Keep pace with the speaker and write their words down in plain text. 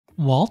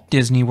Walt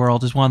Disney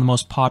World is one of the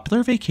most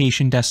popular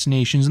vacation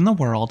destinations in the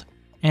world,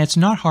 and it's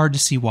not hard to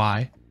see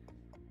why.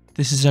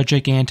 This is a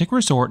gigantic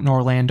resort in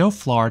Orlando,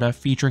 Florida,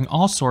 featuring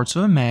all sorts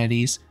of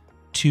amenities,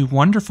 2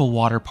 wonderful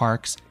water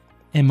parks,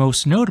 and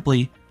most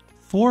notably,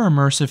 4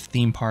 immersive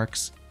theme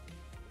parks.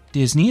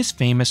 Disney is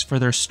famous for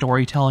their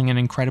storytelling and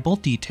incredible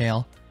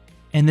detail,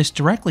 and this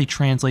directly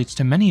translates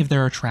to many of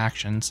their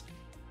attractions.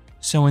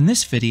 So in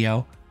this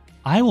video,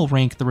 I will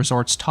rank the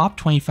resort's top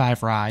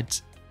 25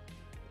 rides.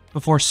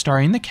 Before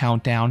starting the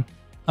countdown,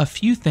 a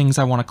few things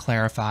I want to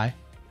clarify.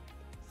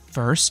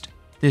 First,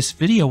 this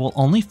video will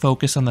only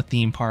focus on the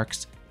theme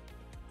parks.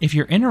 If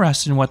you're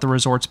interested in what the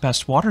resort's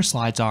best water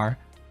slides are,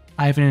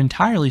 I have an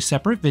entirely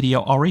separate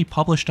video already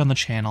published on the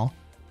channel.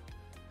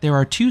 There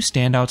are 2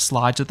 standout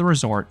slides at the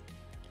resort.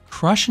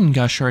 Crush and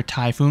Gusher at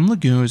Typhoon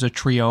Lagoon is a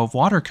trio of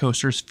water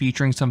coasters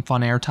featuring some fun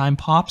airtime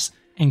pops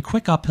and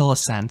quick uphill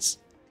ascents.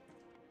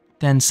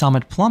 Then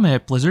Summit Plummet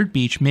at Blizzard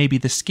Beach may be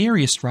the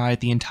scariest ride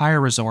at the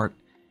entire resort,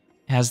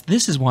 as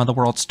this is one of the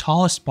world's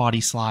tallest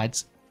body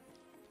slides.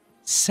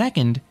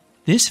 Second,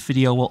 this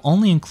video will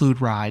only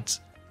include rides.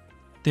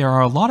 There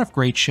are a lot of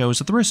great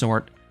shows at the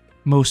resort,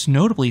 most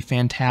notably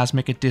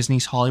Fantasmic at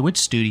Disney's Hollywood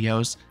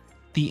Studios,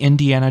 the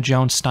Indiana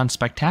Jones Stunt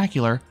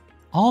Spectacular,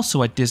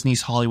 also at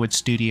Disney's Hollywood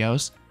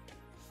Studios,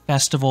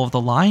 Festival of the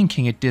Lion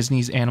King at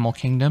Disney's Animal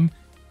Kingdom,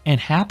 and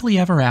Happily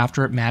Ever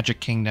After at Magic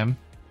Kingdom.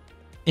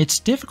 It's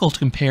difficult to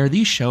compare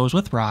these shows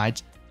with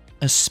rides,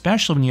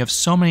 especially when you have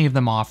so many of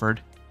them offered.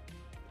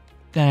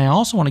 Then I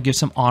also want to give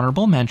some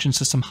honorable mentions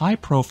to some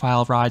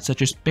high-profile rides that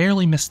just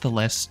barely missed the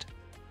list.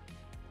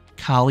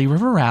 Kali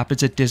River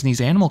Rapids at Disney's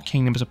Animal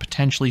Kingdom is a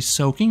potentially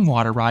soaking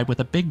water ride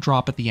with a big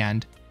drop at the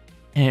end,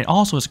 and it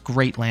also has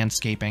great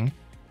landscaping.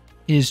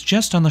 It is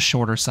just on the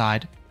shorter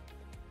side.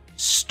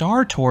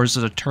 Star Tours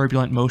is a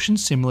turbulent motion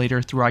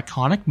simulator through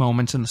iconic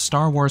moments in the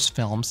Star Wars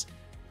films.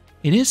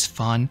 It is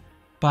fun,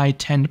 but I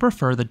tend to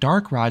prefer the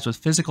dark rides with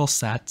physical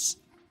sets.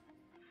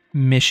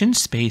 Mission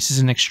Space is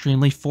an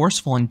extremely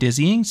forceful and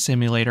dizzying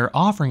simulator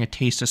offering a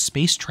taste of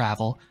space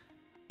travel,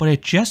 but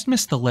it just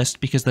missed the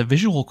list because the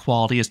visual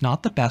quality is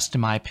not the best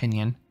in my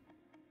opinion.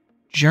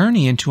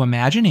 Journey into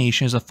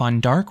Imagination is a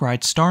fun dark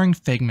ride starring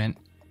Figment.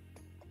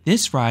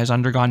 This ride has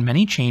undergone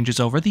many changes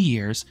over the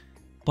years,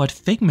 but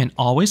Figment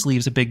always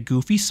leaves a big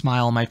goofy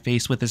smile on my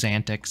face with his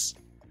antics.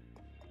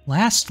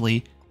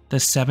 Lastly, the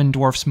Seven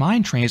Dwarfs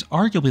Mine Train is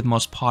arguably the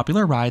most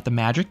popular ride at the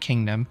Magic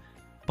Kingdom,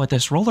 but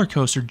this roller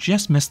coaster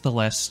just missed the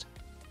list.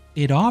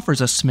 It offers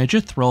a smidge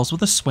of thrills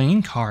with the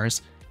swinging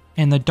cars,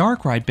 and the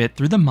dark ride bit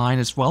through the mine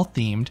is well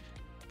themed,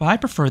 but I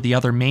prefer the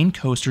other main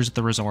coasters at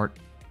the resort.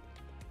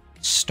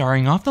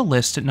 Starting off the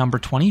list at number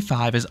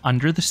 25 is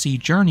Under the Sea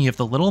Journey of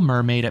the Little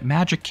Mermaid at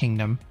Magic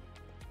Kingdom.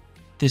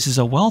 This is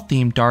a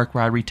well-themed dark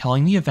ride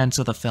retelling the events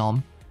of the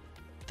film.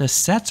 The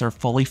sets are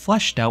fully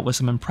fleshed out with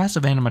some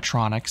impressive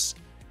animatronics,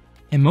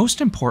 and most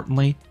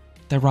importantly,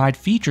 the ride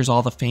features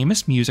all the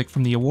famous music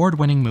from the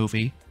award-winning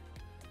movie.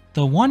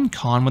 The one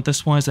con with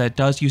this one is that it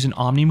does use an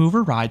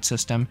Omnimover ride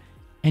system,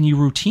 and you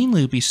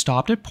routinely will be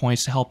stopped at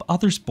points to help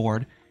others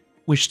board,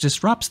 which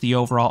disrupts the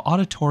overall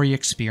auditory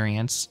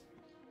experience.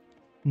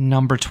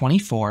 Number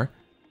 24,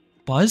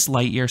 Buzz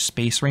Lightyear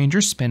Space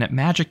Ranger Spin at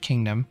Magic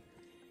Kingdom.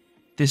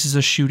 This is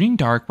a shooting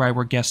dark ride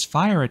where guests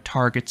fire at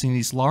targets in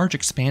these large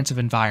expansive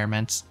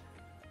environments.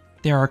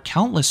 There are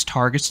countless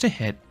targets to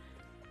hit,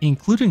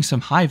 including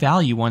some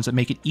high-value ones that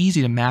make it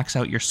easy to max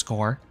out your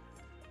score.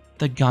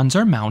 The guns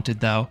are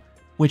mounted though,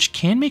 which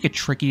can make it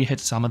tricky to hit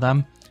some of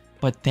them,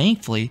 but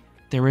thankfully,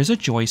 there is a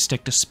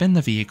joystick to spin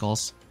the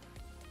vehicles.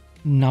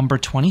 Number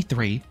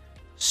 23,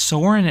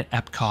 Soarin' at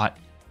Epcot.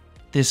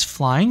 This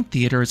flying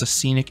theater is a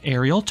scenic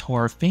aerial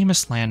tour of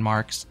famous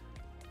landmarks.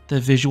 The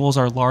visuals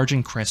are large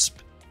and crisp.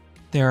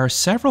 There are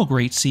several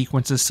great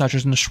sequences such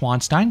as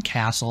Neuschwanstein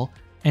Castle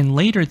and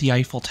later the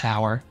Eiffel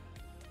Tower.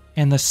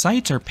 And the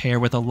sights are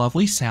paired with a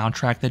lovely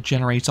soundtrack that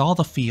generates all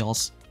the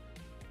feels.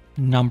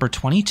 Number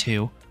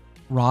 22,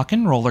 Rock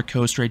and Roller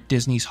Coaster at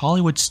Disney's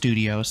Hollywood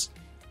Studios.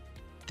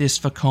 This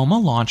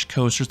Vekoma launch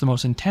coaster is the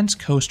most intense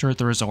coaster at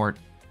the resort.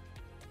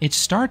 It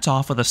starts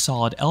off with a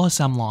solid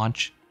LSM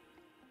launch.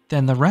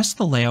 Then the rest of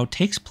the layout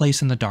takes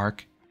place in the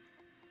dark.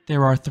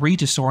 There are 3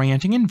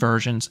 disorienting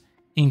inversions,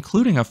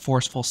 including a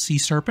forceful sea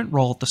serpent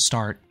roll at the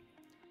start.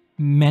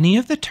 Many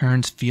of the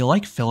turns feel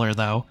like filler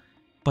though,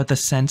 but the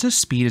sense of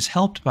speed is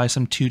helped by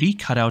some 2D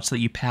cutouts that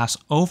you pass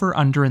over,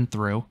 under, and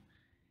through.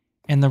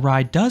 And the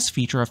ride does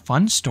feature a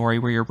fun story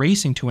where you're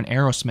racing to an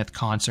Aerosmith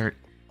concert,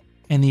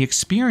 and the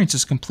experience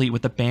is complete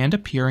with the band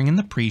appearing in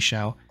the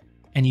pre-show,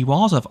 and you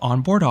also have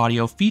onboard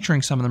audio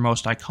featuring some of their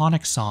most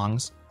iconic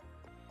songs.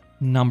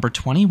 Number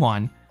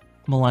 21,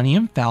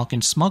 Millennium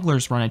Falcon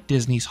Smuggler's Run at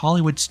Disney's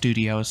Hollywood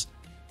Studios.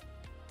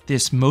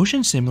 This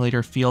motion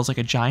simulator feels like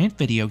a giant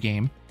video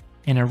game,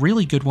 and a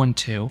really good one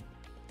too.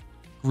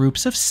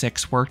 Groups of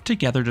 6 work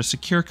together to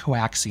secure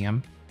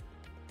coaxium.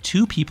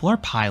 2 people are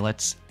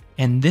pilots,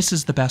 and this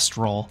is the best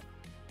role.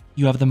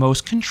 You have the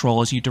most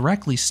control as you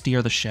directly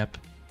steer the ship.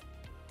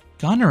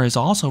 Gunner is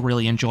also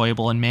really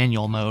enjoyable in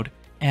manual mode,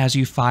 as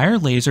you fire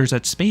lasers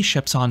at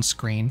spaceships on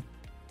screen.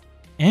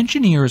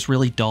 Engineer is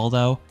really dull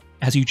though,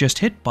 as you just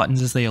hit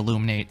buttons as they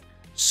illuminate,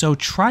 so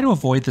try to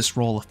avoid this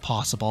role if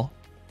possible.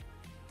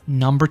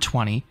 Number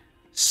 20.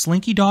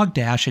 Slinky Dog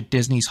Dash at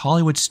Disney's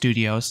Hollywood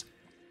Studios.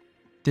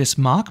 This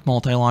mock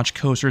multi-launch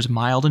coaster is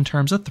mild in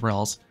terms of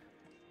thrills.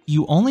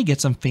 You only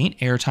get some faint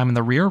airtime in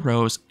the rear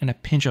rows and a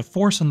pinch of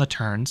force on the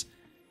turns,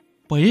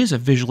 but it is a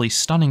visually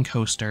stunning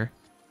coaster.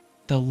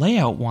 The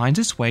layout winds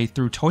its way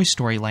through Toy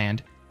Story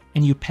Land,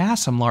 and you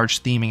pass some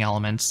large theming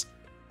elements.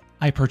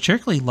 I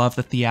particularly love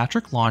the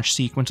theatric launch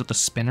sequence with the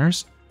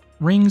spinners,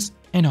 rings,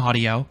 and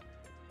audio.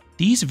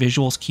 These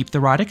visuals keep the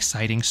ride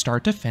exciting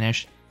start to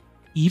finish,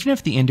 even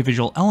if the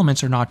individual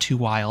elements are not too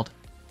wild.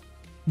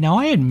 Now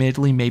I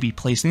admittedly may be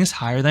placing this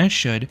higher than it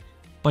should,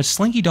 but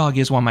Slinky Dog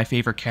is one of my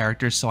favorite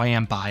characters, so I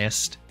am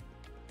biased.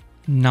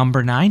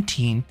 Number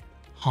 19.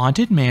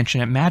 Haunted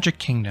Mansion at Magic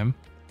Kingdom.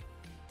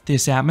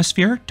 This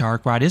atmospheric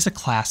dark ride is a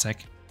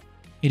classic.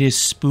 It is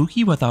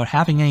spooky without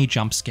having any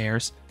jump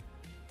scares.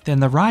 Then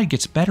the ride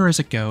gets better as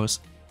it goes.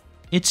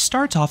 It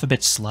starts off a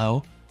bit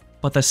slow,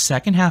 but the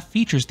second half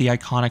features the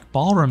iconic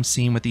ballroom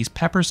scene with these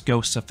Pepper's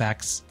Ghosts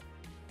effects.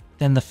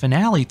 Then the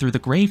finale through the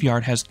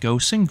graveyard has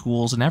ghosts and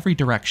ghouls in every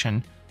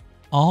direction,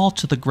 all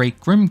to the great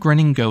Grim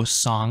Grinning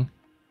Ghost song.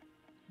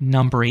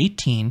 Number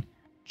 18.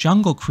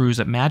 Jungle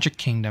Cruise at Magic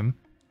Kingdom.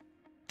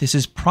 This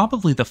is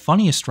probably the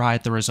funniest ride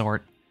at the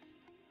resort.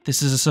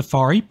 This is a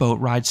safari boat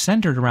ride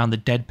centered around the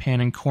deadpan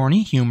and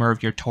corny humor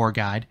of your tour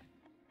guide.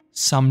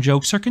 Some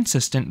jokes are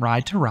consistent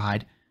ride to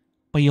ride,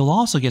 but you'll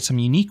also get some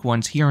unique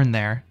ones here and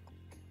there.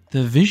 The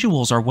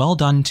visuals are well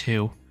done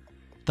too.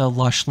 The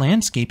lush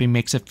landscaping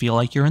makes it feel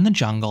like you're in the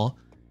jungle.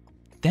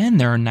 Then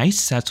there are nice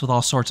sets with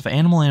all sorts of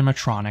animal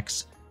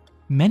animatronics,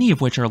 many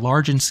of which are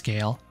large in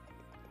scale.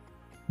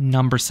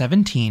 Number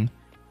 17.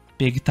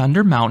 Big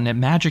Thunder Mountain at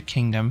Magic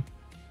Kingdom.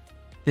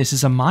 This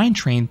is a mine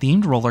train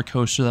themed roller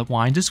coaster that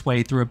winds its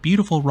way through a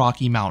beautiful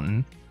rocky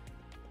mountain.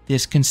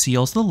 This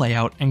conceals the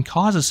layout and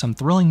causes some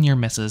thrilling near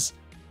misses.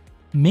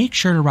 Make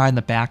sure to ride in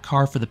the back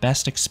car for the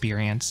best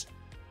experience.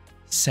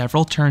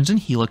 Several turns and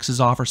helixes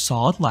offer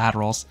solid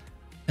laterals,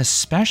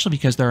 especially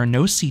because there are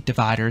no seat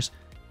dividers,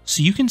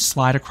 so you can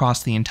slide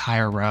across the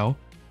entire row.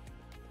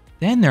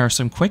 Then there are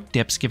some quick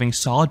dips giving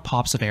solid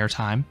pops of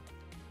airtime.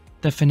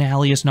 The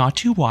finale is not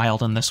too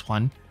wild in this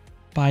one,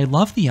 but I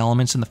love the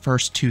elements in the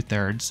first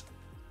 2/3.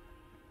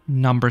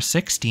 Number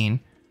 16.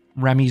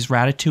 Remy's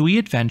Ratatouille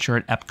Adventure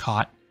at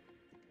Epcot.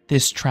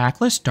 This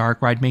trackless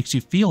dark ride makes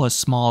you feel as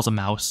small as a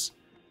mouse.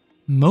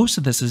 Most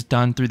of this is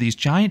done through these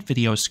giant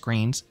video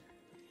screens,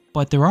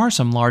 but there are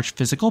some large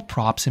physical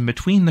props in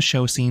between the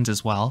show scenes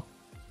as well.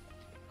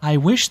 I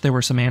wish there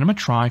were some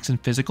animatronics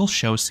and physical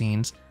show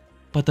scenes,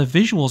 but the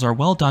visuals are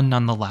well done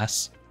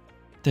nonetheless.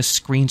 The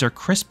screens are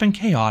crisp and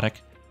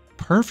chaotic,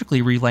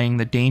 perfectly relaying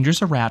the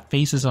dangers a rat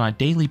faces on a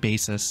daily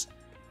basis,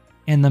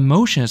 and the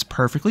motion is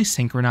perfectly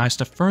synchronized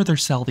to further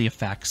sell the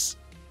effects.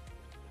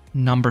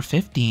 Number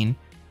 15.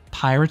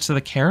 Pirates of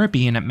the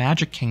Caribbean at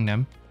Magic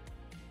Kingdom.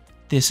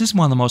 This is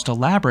one of the most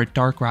elaborate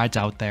dark rides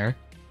out there.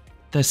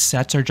 The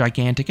sets are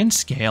gigantic in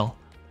scale,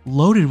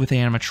 loaded with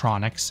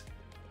animatronics.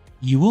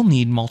 You will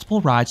need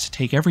multiple rides to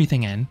take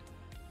everything in.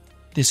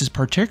 This is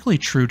particularly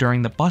true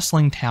during the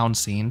bustling town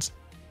scenes.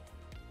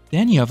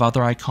 Then you have other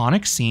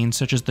iconic scenes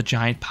such as the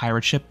giant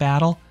pirate ship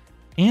battle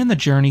and the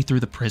journey through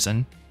the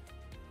prison.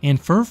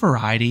 And for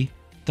variety,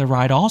 the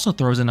ride also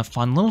throws in a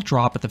fun little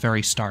drop at the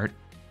very start.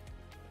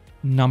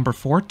 Number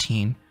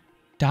 14.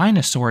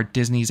 Dinosaur at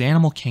Disney's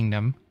Animal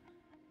Kingdom.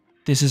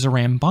 This is a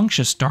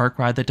rambunctious dark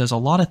ride that does a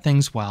lot of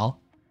things well.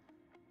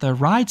 The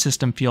ride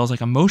system feels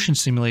like a motion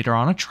simulator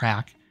on a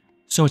track,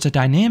 so it's a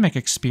dynamic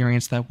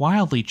experience that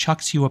wildly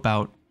chucks you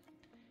about.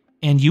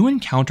 And you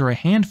encounter a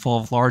handful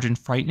of large and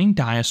frightening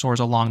dinosaurs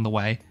along the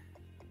way.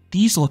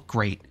 These look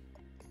great.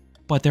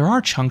 But there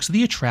are chunks of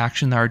the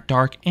attraction that are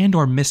dark and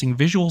or missing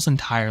visuals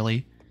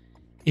entirely.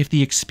 If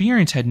the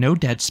experience had no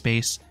dead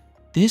space,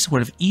 this would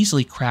have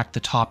easily cracked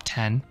the top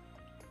 10.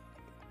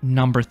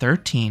 Number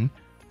 13.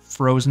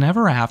 Frozen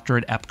Ever After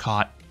at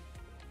Epcot.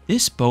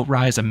 This boat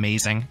ride is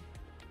amazing.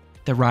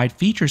 The ride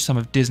features some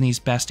of Disney's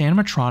best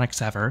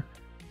animatronics ever.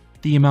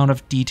 The amount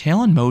of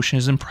detail and motion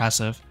is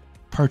impressive,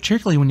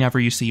 particularly whenever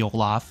you see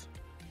Olaf.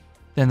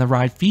 Then the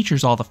ride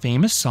features all the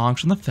famous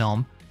songs from the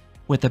film,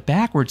 with the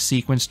backwards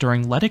sequence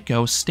during Let It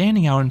Go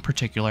standing out in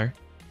particular.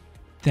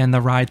 Then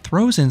the ride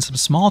throws in some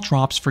small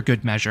drops for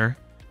good measure.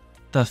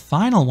 The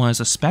final one is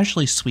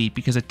especially sweet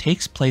because it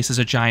takes place as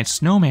a giant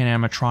snowman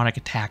animatronic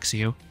attacks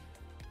you.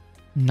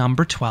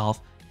 Number 12.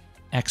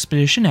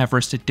 Expedition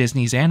Everest at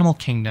Disney's Animal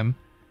Kingdom.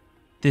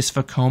 This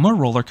Vekoma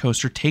roller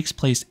coaster takes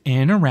place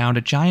in and around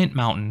a giant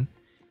mountain.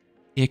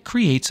 It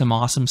creates some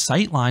awesome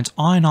sight lines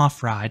on and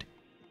off ride.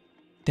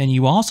 Then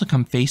you also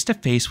come face to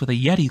face with a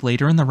Yeti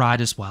later in the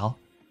ride as well.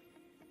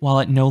 While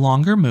it no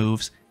longer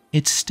moves,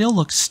 it still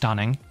looks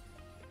stunning.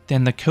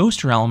 Then the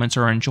coaster elements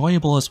are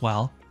enjoyable as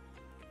well.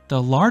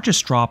 The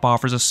largest drop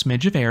offers a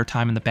smidge of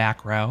airtime in the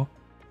back row.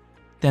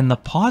 Then the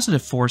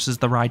positive forces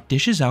the ride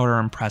dishes out are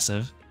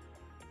impressive.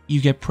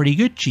 You get pretty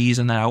good G's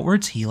in that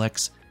outwards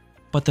helix,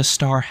 but the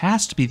star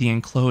has to be the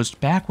enclosed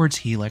backwards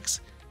helix.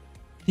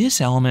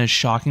 This element is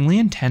shockingly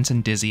intense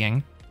and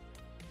dizzying.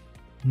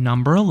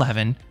 Number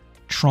 11.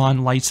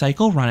 Tron Light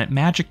Cycle Run at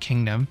Magic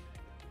Kingdom.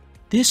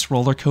 This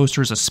roller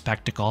coaster is a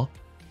spectacle.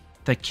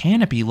 The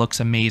canopy looks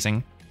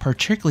amazing,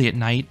 particularly at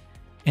night,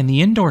 and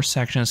the indoor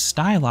section is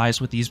stylized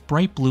with these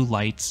bright blue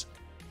lights.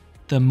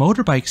 The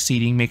motorbike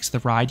seating makes the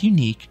ride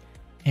unique,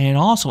 and it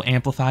also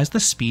amplifies the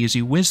speed as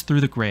you whiz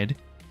through the grid.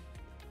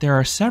 There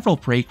are several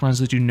brake runs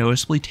that do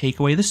noticeably take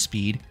away the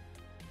speed,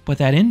 but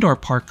that indoor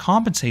park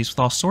compensates with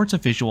all sorts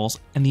of visuals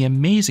and the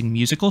amazing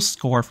musical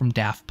score from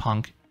Daft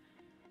Punk.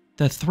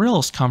 The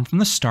thrills come from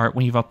the start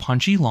when you have a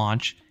punchy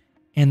launch,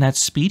 and that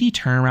speedy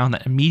turnaround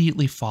that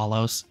immediately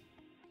follows.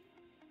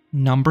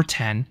 Number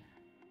 10.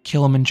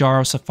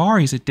 Kilimanjaro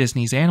Safaris at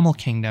Disney's Animal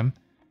Kingdom.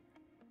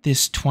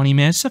 This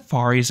 20-minute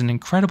safari is an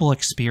incredible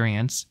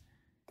experience.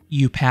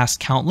 You pass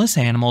countless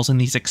animals in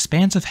these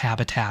expansive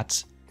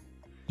habitats.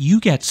 You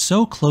get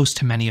so close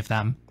to many of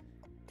them,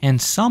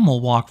 and some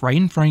will walk right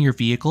in front of your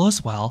vehicle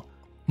as well,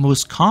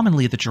 most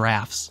commonly the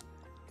giraffes.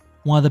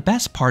 One of the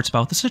best parts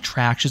about this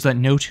attraction is that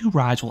no two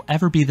rides will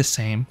ever be the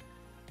same.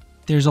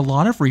 There's a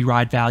lot of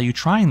re-ride value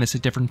trying this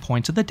at different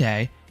points of the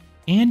day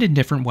and in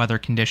different weather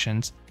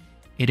conditions.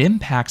 It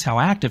impacts how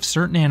active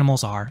certain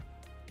animals are.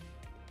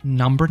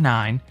 Number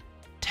 9.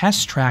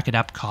 Test Track at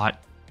Epcot.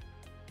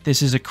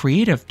 This is a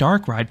creative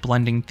dark ride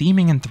blending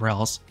theming and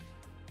thrills.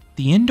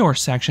 The indoor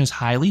section is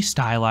highly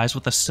stylized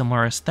with a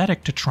similar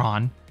aesthetic to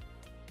Tron,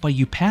 but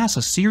you pass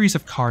a series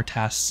of car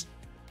tests.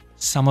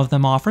 Some of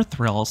them offer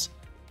thrills.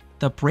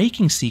 The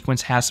braking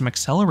sequence has some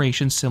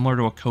acceleration similar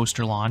to a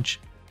coaster launch.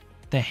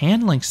 The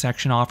handling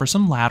section offers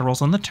some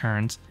laterals on the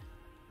turns,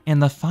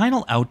 and the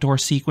final outdoor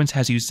sequence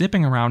has you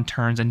zipping around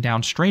turns and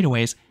down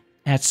straightaways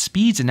at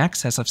speeds in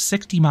excess of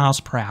 60 miles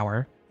per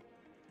hour.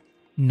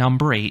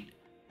 Number 8.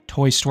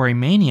 Toy Story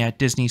Mania at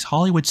Disney's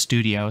Hollywood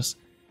Studios.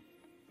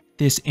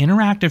 This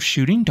interactive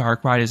shooting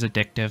dark ride is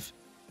addictive.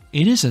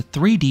 It is a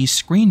 3D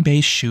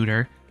screen-based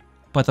shooter,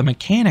 but the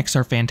mechanics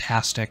are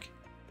fantastic.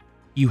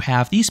 You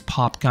have these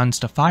pop guns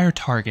to fire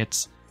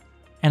targets,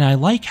 and I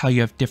like how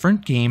you have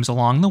different games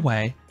along the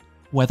way,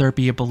 whether it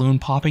be a balloon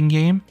popping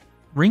game,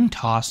 ring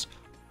toss,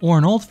 or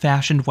an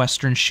old-fashioned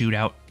Western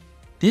shootout.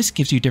 This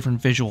gives you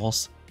different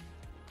visuals.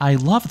 I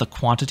love the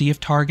quantity of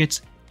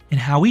targets and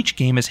how each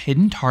game has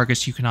hidden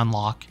targets you can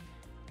unlock.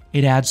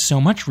 It adds so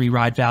much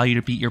re-ride value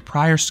to beat your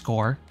prior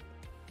score.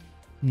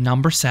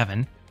 Number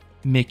 7.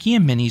 Mickey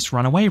and Minnie's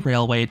Runaway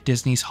Railway at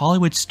Disney's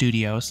Hollywood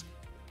Studios.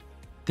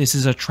 This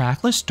is a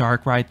trackless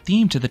dark ride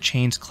themed to the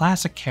chain's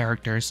classic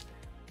characters.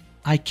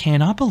 I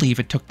cannot believe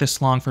it took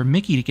this long for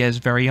Mickey to get his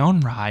very own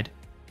ride,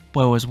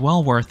 but it was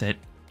well worth it.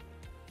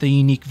 The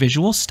unique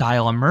visual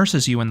style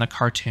immerses you in the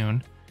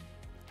cartoon.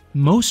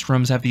 Most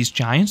rooms have these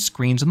giant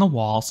screens on the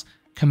walls,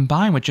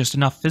 combined with just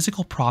enough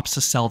physical props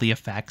to sell the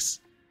effects.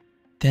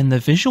 Then the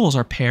visuals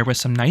are paired with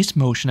some nice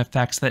motion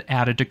effects that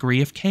add a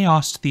degree of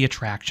chaos to the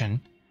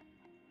attraction.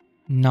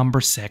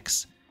 Number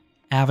 6.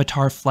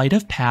 Avatar Flight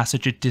of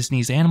Passage at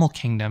Disney's Animal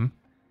Kingdom.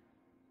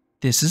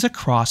 This is a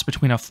cross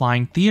between a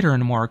flying theater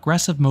and a more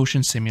aggressive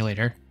motion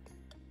simulator,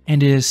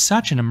 and it is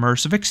such an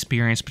immersive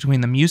experience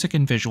between the music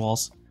and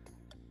visuals.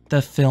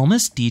 The film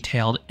is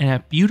detailed and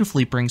it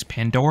beautifully brings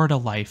Pandora to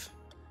life.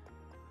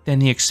 Then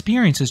the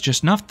experience is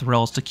just enough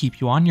thrills to keep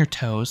you on your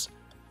toes.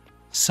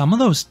 Some of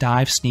those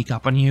dives sneak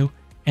up on you,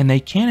 and they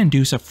can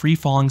induce a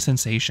free-falling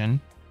sensation.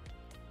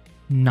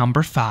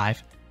 Number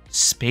 5.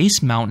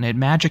 Space Mountain at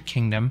Magic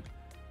Kingdom.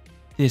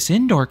 This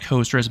indoor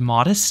coaster has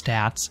modest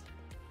stats,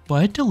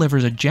 but it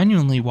delivers a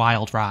genuinely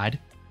wild ride.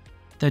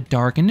 The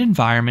darkened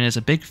environment is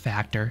a big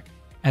factor,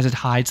 as it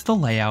hides the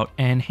layout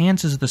and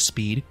enhances the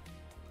speed.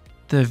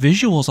 The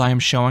visuals I am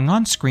showing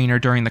on screen are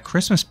during the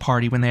Christmas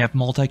party when they have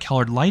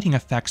multicolored lighting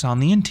effects on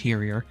the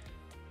interior,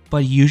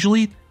 but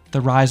usually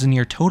the ride is in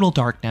near total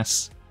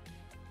darkness.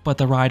 But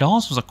the ride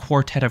also has a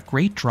quartet of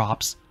great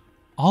drops,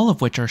 all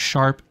of which are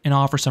sharp and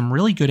offer some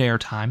really good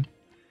airtime.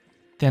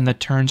 Then the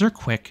turns are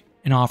quick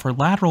and offer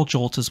lateral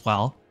jolts as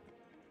well.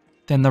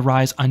 Then the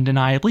ride is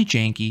undeniably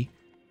janky,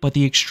 but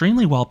the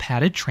extremely well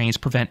padded trains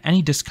prevent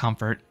any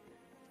discomfort.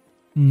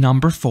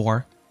 Number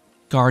 4.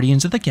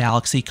 Guardians of the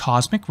Galaxy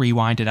Cosmic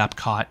Rewind at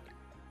Epcot.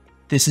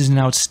 This is an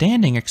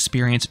outstanding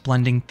experience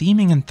blending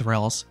theming and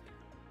thrills.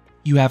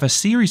 You have a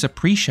series of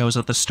pre-shows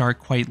at the start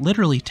quite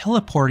literally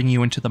teleporting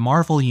you into the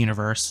Marvel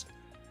universe.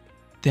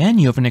 Then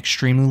you have an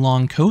extremely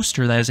long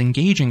coaster that is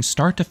engaging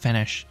start to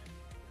finish.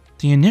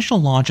 The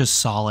initial launch is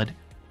solid.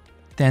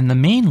 Then the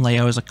main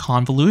layout is a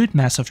convoluted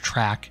mess of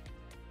track.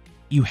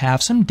 You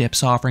have some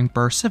dips offering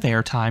bursts of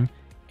airtime,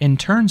 and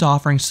turns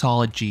offering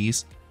solid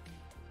Gs.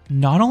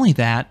 Not only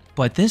that,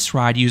 but this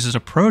ride uses a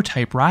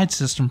prototype ride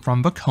system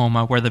from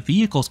Vekoma where the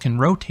vehicles can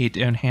rotate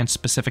to enhance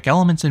specific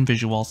elements and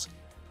visuals.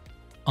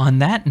 On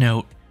that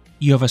note,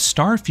 you have a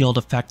star field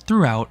effect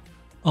throughout,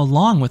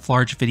 along with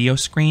large video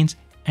screens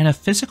and a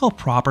physical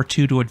prop or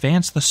two to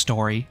advance the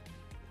story.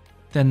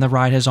 Then the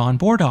ride has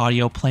onboard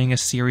audio playing a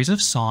series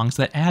of songs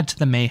that add to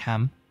the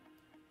mayhem.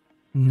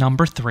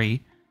 Number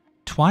 3.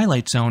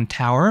 Twilight Zone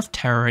Tower of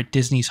Terror at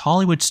Disney's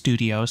Hollywood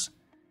Studios.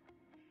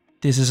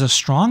 This is a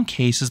strong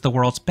case as the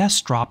world's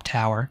best drop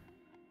tower.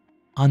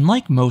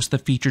 Unlike most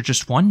that feature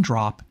just one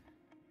drop,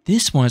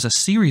 this one is a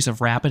series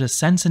of rapid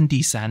ascents and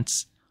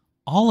descents,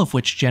 all of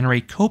which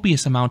generate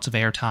copious amounts of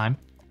airtime,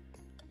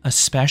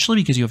 especially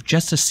because you have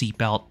just a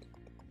seatbelt.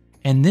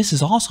 And this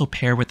is also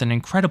paired with an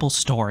incredible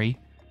story.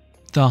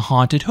 The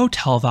haunted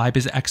hotel vibe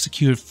is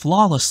executed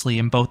flawlessly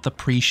in both the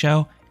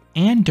pre-show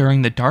and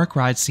during the dark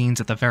ride scenes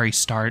at the very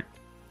start.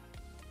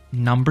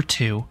 Number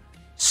 2.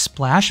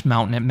 Splash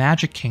Mountain at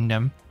Magic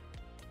Kingdom.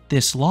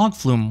 This log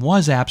flume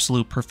was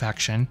absolute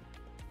perfection.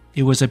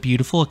 It was a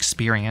beautiful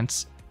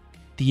experience.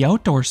 The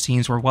outdoor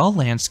scenes were well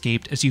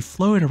landscaped as you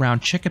floated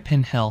around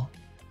Chickapin Hill.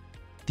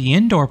 The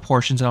indoor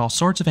portions had all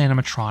sorts of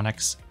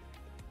animatronics,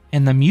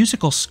 and the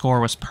musical score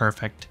was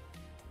perfect.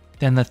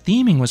 Then the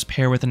theming was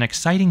paired with an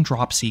exciting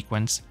drop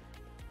sequence,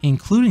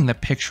 including the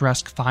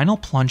picturesque final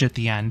plunge at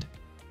the end.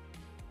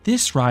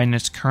 This ride in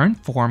its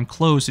current form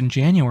closed in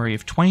January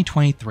of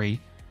 2023,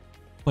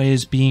 but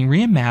is being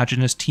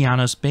reimagined as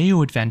Tiana's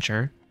Bayou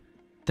Adventure.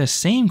 The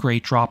same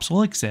great drops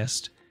will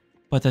exist,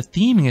 but the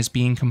theming is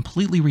being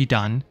completely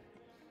redone.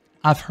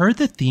 I've heard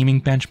the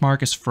theming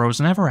benchmark is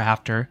Frozen Ever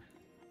After,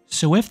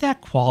 so if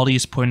that quality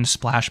is put in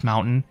Splash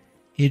Mountain,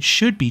 it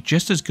should be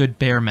just as good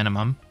bare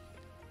minimum.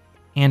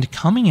 And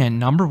coming in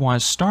number 1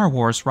 is Star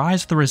Wars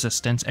Rise of the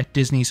Resistance at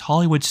Disney's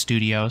Hollywood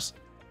Studios.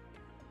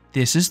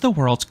 This is the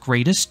world's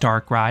greatest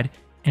dark ride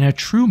and a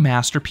true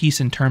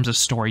masterpiece in terms of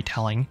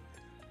storytelling.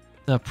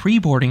 The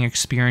pre-boarding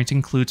experience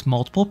includes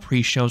multiple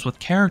pre-shows with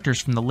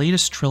characters from the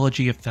latest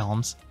trilogy of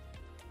films.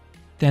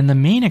 Then the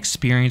main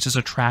experience is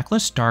a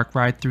trackless dark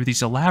ride through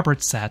these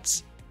elaborate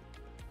sets.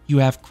 You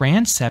have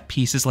grand set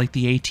pieces like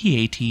the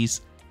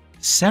AT-ATs,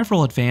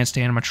 several advanced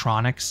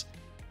animatronics,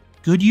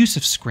 good use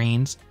of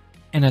screens,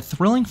 and a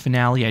thrilling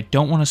finale I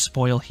don't want to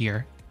spoil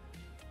here.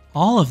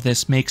 All of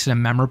this makes it a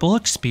memorable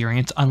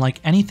experience unlike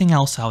anything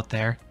else out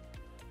there.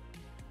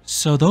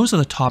 So those are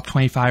the top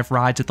 25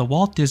 rides at the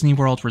Walt Disney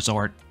World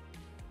Resort.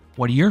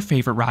 What are your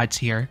favorite rides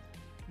here?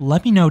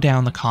 Let me know down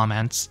in the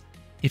comments.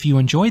 If you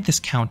enjoyed this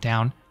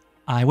countdown,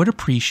 I would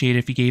appreciate it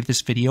if you gave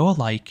this video a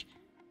like,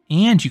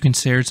 and you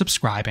considered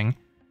subscribing,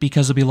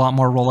 because there'll be a lot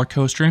more roller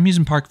coaster and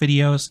amusement park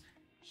videos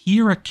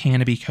here at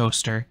Canopy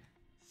Coaster.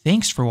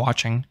 Thanks for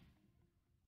watching.